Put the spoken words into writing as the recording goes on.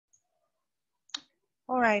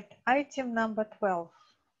All right, item number 12.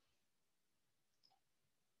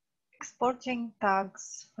 Exporting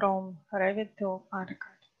tags from Revit to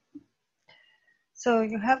AutoCAD. So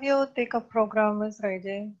you have your Takeoff program is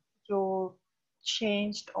ready. You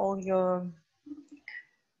changed all your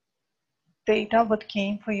data, what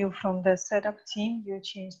came for you from the setup team. You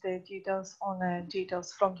changed the details on the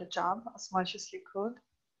details from the job as much as you could.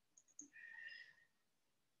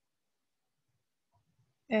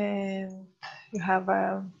 And you have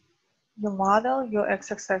your model, your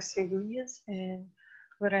XXX units, and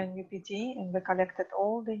we ran UPD, and we collected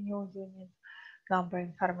all the new unit number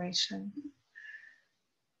information.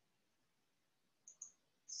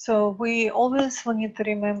 So we always need to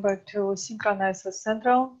remember to synchronize the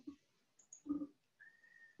central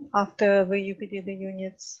after we UPD the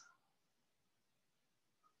units.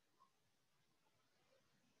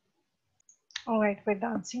 All right, we're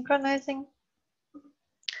done synchronizing.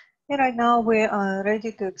 And right now we are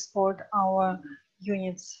ready to export our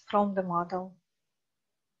units from the model.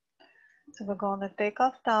 So we're going to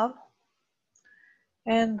Takeoff tab,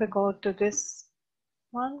 and we go to this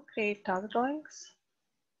one, create tag drawings.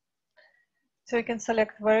 So you can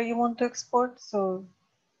select where you want to export. So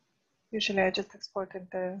usually I just export in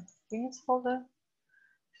the units folder,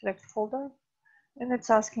 select folder, and it's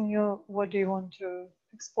asking you what do you want to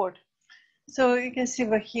export. So you can see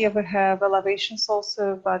here we have elevations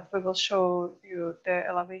also, but we will show you the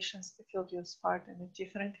elevations, the field use part in a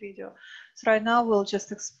different video. So right now we'll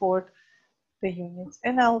just export the units,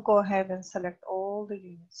 and I'll go ahead and select all the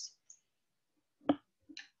units.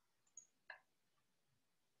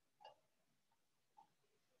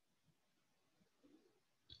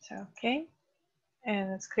 So, okay,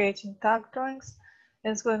 and it's creating tag drawings,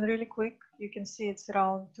 and it's going really quick. You can see it's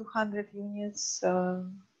around 200 units.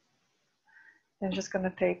 I'm just going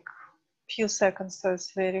to take a few seconds, so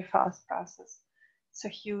it's very fast process. It's a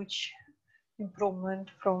huge improvement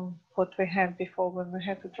from what we had before when we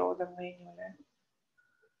had to draw them manually.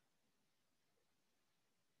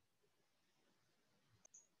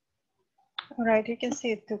 All right, you can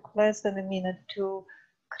see it took less than a minute to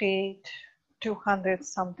create 200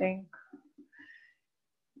 something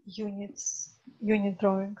unit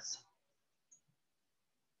drawings.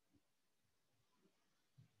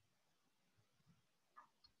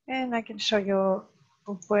 And I can show you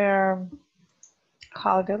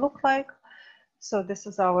how they look like. So this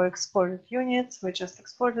is our exported units. We just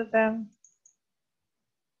exported them.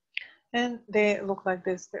 And they look like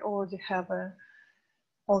this. They already have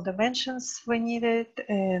all dimensions we needed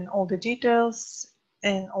and all the details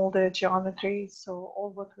and all the geometry. So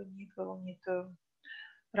all what we will need to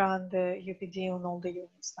run the UPD on all the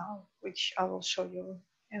units now, which I will show you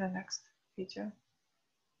in the next video.